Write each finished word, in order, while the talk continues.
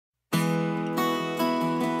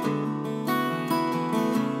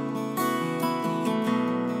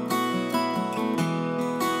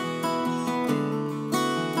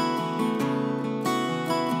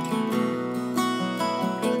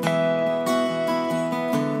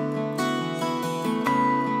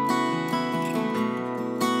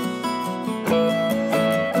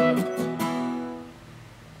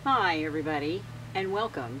everybody, and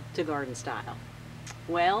welcome to Garden Style.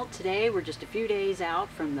 Well, today we're just a few days out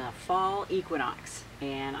from the fall equinox,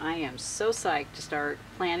 and I am so psyched to start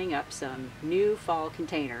planting up some new fall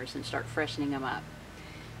containers and start freshening them up.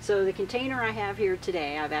 So the container I have here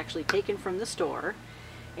today I've actually taken from the store,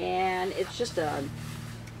 and it's just a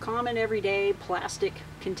common everyday plastic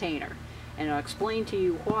container, and I'll explain to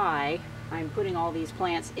you why I'm putting all these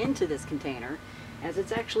plants into this container, as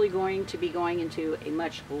it's actually going to be going into a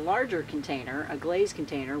much larger container, a glazed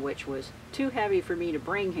container, which was too heavy for me to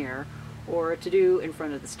bring here or to do in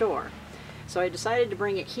front of the store. So I decided to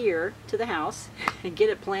bring it here to the house and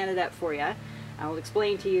get it planted up for you. I'll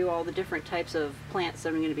explain to you all the different types of plants that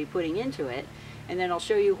I'm going to be putting into it, and then I'll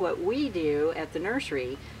show you what we do at the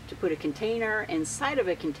nursery to put a container inside of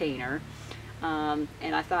a container. And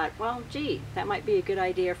I thought, well, gee, that might be a good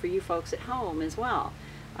idea for you folks at home as well.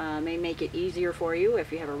 May make it easier for you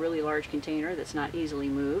if you have a really large container that's not easily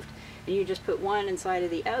moved, and you just put one inside of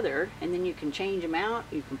the other, and then you can change them out.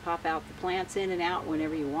 You can pop out the plants in and out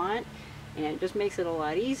whenever you want, and it just makes it a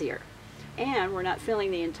lot easier. And we're not filling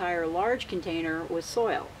the entire large container with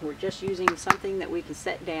soil. We're just using something that we can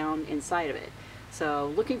set down inside of it.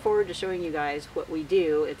 So looking forward to showing you guys what we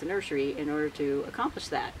do at the nursery in order to accomplish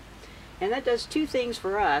that. And that does two things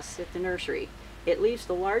for us at the nursery. It leaves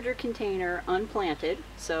the larger container unplanted,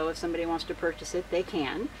 so if somebody wants to purchase it, they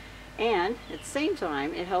can. And at the same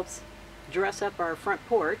time, it helps dress up our front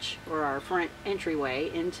porch or our front entryway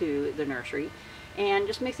into the nursery, and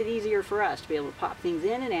just makes it easier for us to be able to pop things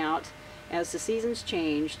in and out as the seasons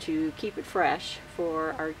change to keep it fresh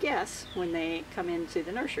for our guests when they come into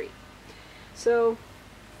the nursery. So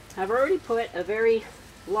I've already put a very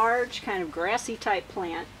large kind of grassy type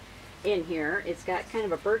plant in here. It's got kind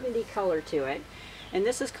of a burgundy color to it, and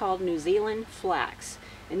this is called New Zealand flax,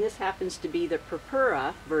 and this happens to be the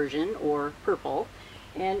purpura version, or purple.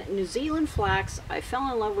 And New Zealand flax, I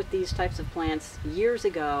fell in love with these types of plants years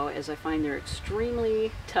ago, as I find they're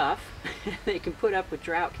extremely tough. They can put up with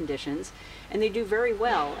drought conditions, and they do very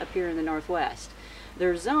well up here in the Northwest.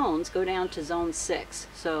 Their zones go down to zone 6,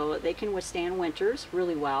 so they can withstand winters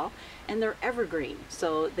really well, and they're evergreen,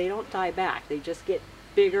 so they don't die back. They just get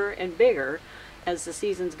bigger and bigger as the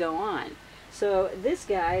seasons go on. So this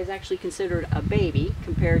guy is actually considered a baby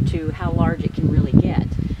compared to how large it can really get.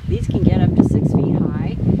 These can get up to 6 feet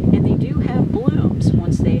high, and they do have blooms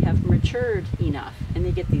once they have matured enough, and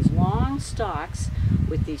they get these long stalks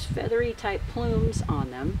with these feathery type plumes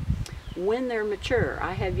on them when they're mature.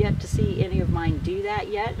 I have yet to see any of mine do that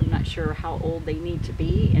yet. I'm not sure how old they need to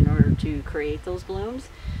be in order to create those blooms,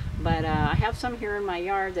 but I have some here in my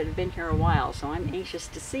yard that have been here a while, so I'm anxious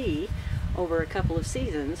to see over a couple of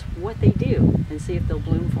seasons what they do and see if they'll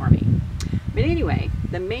bloom for me. But anyway,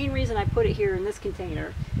 the main reason I put it here in this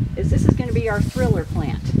container is this is going to be our thriller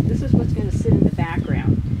plant. This is what's going to sit in the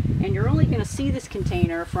background, and you're only going to see this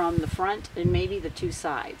container from the front and maybe the two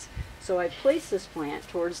sides. So I placed this plant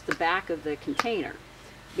towards the back of the container,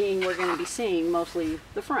 being we're going to be seeing mostly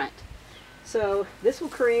the front. So this will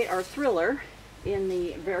create our thriller in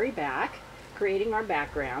the very back, creating our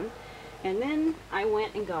background. And then I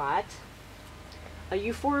went and got a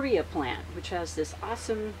euphorbia plant, which has this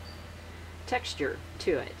awesome texture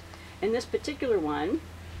to it. And this particular one,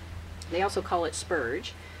 they also call it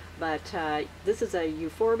spurge, but this is a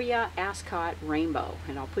euphorbia ascot rainbow,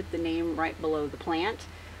 and I'll put the name right below the plant.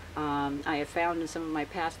 I have found in some of my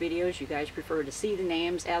past videos you guys prefer to see the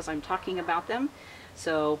names as I'm talking about them,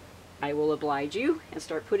 so I will oblige you and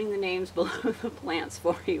start putting the names below the plants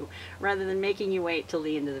for you rather than making you wait till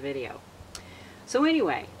the end of the video. So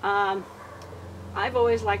anyway, I've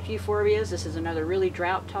always liked euphorbias. This is another really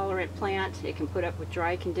drought tolerant plant. It can put up with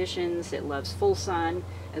dry conditions. It loves full sun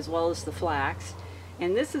as well as the flax.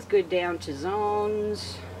 And this is good down to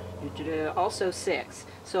zones also 6,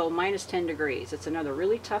 so minus 10 degrees. It's another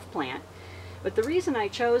really tough plant. But the reason I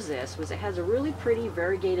chose this was it has a really pretty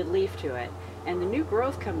variegated leaf to it, and the new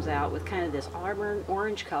growth comes out with kind of this auburn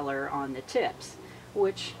orange color on the tips,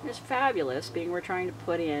 which is fabulous, being we're trying to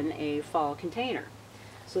put in a fall container.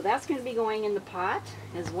 So that's going to be going in the pot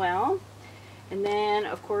as well. And then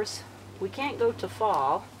of course we can't go to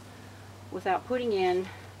fall without putting in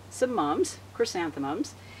some mums,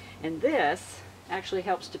 chrysanthemums, and this actually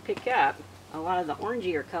helps to pick up a lot of the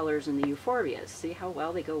orangier colors in the euphorbias. See how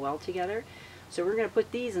well they go well together? So we're going to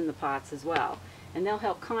put these in the pots as well, and they'll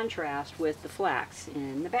help contrast with the flax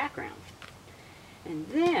in the background. And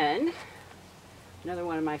then another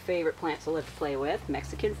one of my favorite plants I love to play with,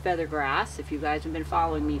 Mexican feathergrass. If you guys have been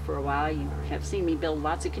following me for a while, you have seen me build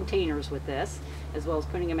lots of containers with this, as well as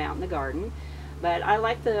putting them out in the garden. But I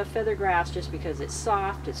like the feather grass just because it's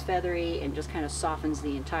soft, it's feathery, and just kind of softens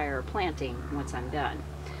the entire planting once I'm done.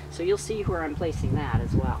 So you'll see where I'm placing that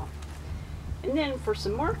as well. And then for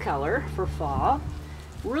some more color for fall,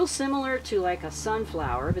 real similar to like a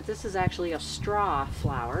sunflower, but this is actually a straw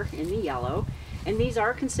flower in the yellow. And these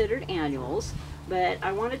are considered annuals, but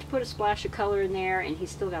I wanted to put a splash of color in there, and he's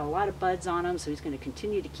still got a lot of buds on him, so he's going to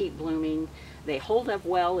continue to keep blooming. They hold up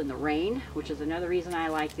well in the rain, which is another reason I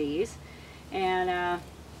like these. And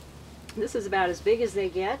this is about as big as they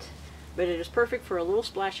get, but it is perfect for a little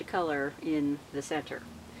splash of color in the center.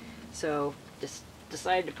 So just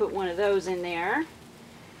decided to put one of those in there.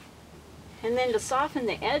 And then to soften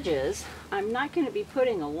the edges, I'm not going to be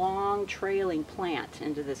putting a long trailing plant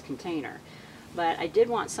into this container, but I did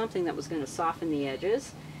want something that was going to soften the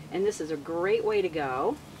edges, and this is a great way to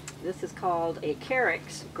go. This is called a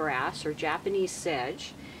carex grass, or Japanese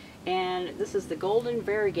sedge, and this is the golden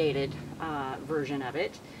variegated version of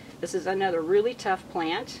it. This is another really tough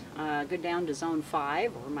plant, go down to zone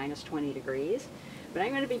 5 or minus 20 degrees, but I'm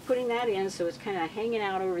going to be putting that in so it's kind of hanging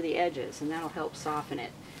out over the edges, and that'll help soften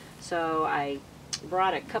it. So I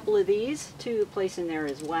brought a couple of these to place in there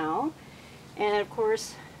as well. And of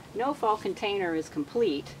course, no fall container is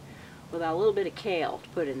complete without a little bit of kale to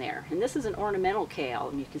put in there. And this is an ornamental kale,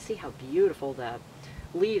 and you can see how beautiful the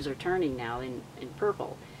leaves are turning now in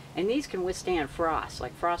purple. And these can withstand frost,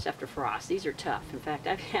 like frost after frost. These are tough. In fact,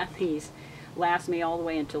 I've had these last me all the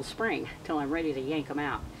way until spring, until I'm ready to yank them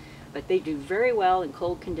out. But they do very well in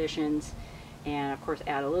cold conditions, and of course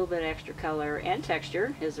add a little bit of extra color and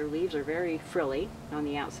texture, as their leaves are very frilly on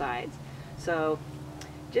the outsides. So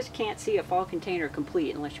just can't see a fall container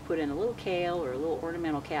complete unless you put in a little kale or a little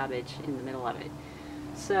ornamental cabbage in the middle of it.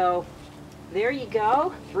 So there you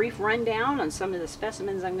go, brief rundown on some of the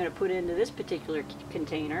specimens I'm going to put into this particular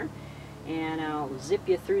container, and I'll zip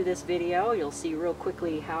you through this video. You'll see real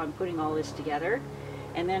quickly how I'm putting all this together,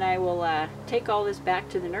 and then I will take all this back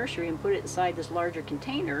to the nursery and put it inside this larger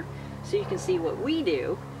container so you can see what we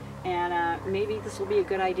do, and maybe this will be a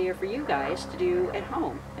good idea for you guys to do at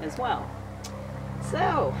home as well.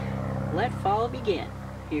 So let fall begin.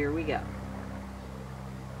 Here we go.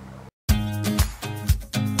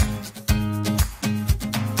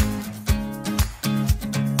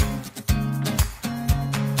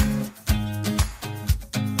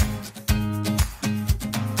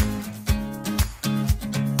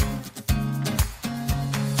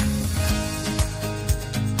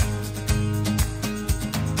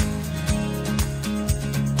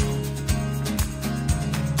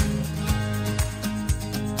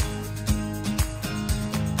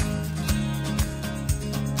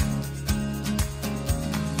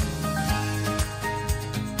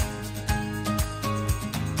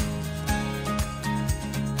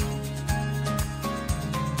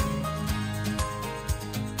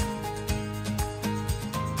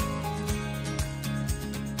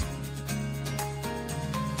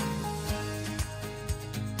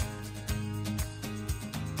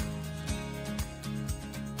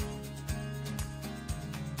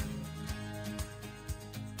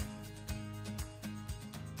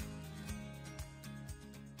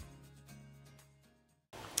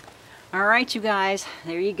 All right, you guys,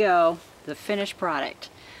 there you go, the finished product.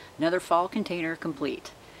 Another fall container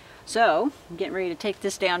complete. So I'm getting ready to take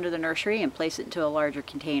this down to the nursery and place it into a larger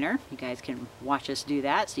container. You guys can watch us do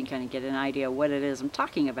that so you can kind of get an idea of what it is I'm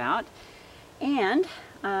talking about. And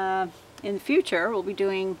in the future, we'll be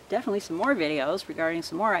doing definitely some more videos regarding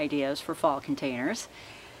some more ideas for fall containers.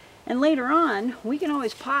 And later on, we can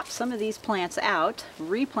always pop some of these plants out,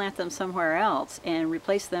 replant them somewhere else, and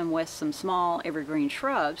replace them with some small evergreen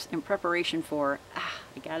shrubs in preparation for,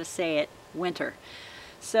 I gotta say it, winter.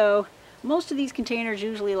 So most of these containers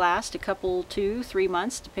usually last a couple, 2-3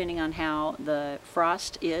 months, depending on how the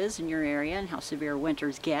frost is in your area and how severe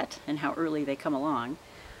winters get and how early they come along.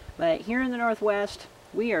 But here in the Northwest,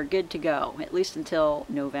 we are good to go, at least until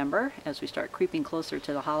November, as we start creeping closer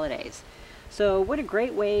to the holidays. So what a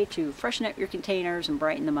great way to freshen up your containers and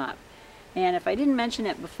brighten them up. And if I didn't mention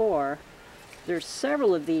it before, there's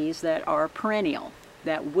several of these that are perennial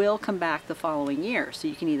that will come back the following year. So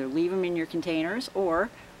you can either leave them in your containers or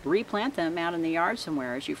replant them out in the yard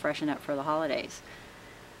somewhere as you freshen up for the holidays.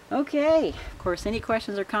 Okay, of course, any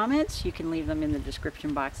questions or comments, you can leave them in the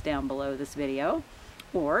description box down below this video,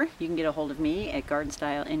 or you can get a hold of me at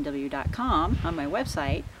gardenstylenwest.com on my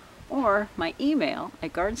website, or my email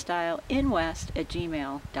at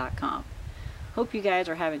gardenstylenwest@gmail.com. Hope you guys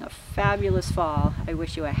are having a fabulous fall. I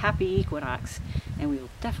wish you a happy equinox, and we will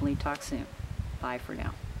definitely talk soon. Bye for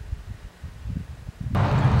now.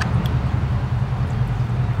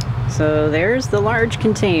 So there's the large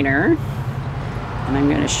container. And I'm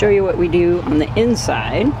going to show you what we do on the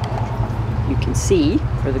inside. You can see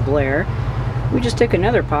for the glare. We just took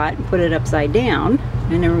another pot and put it upside down,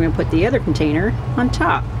 and then we're going to put the other container on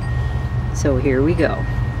top. So here we go.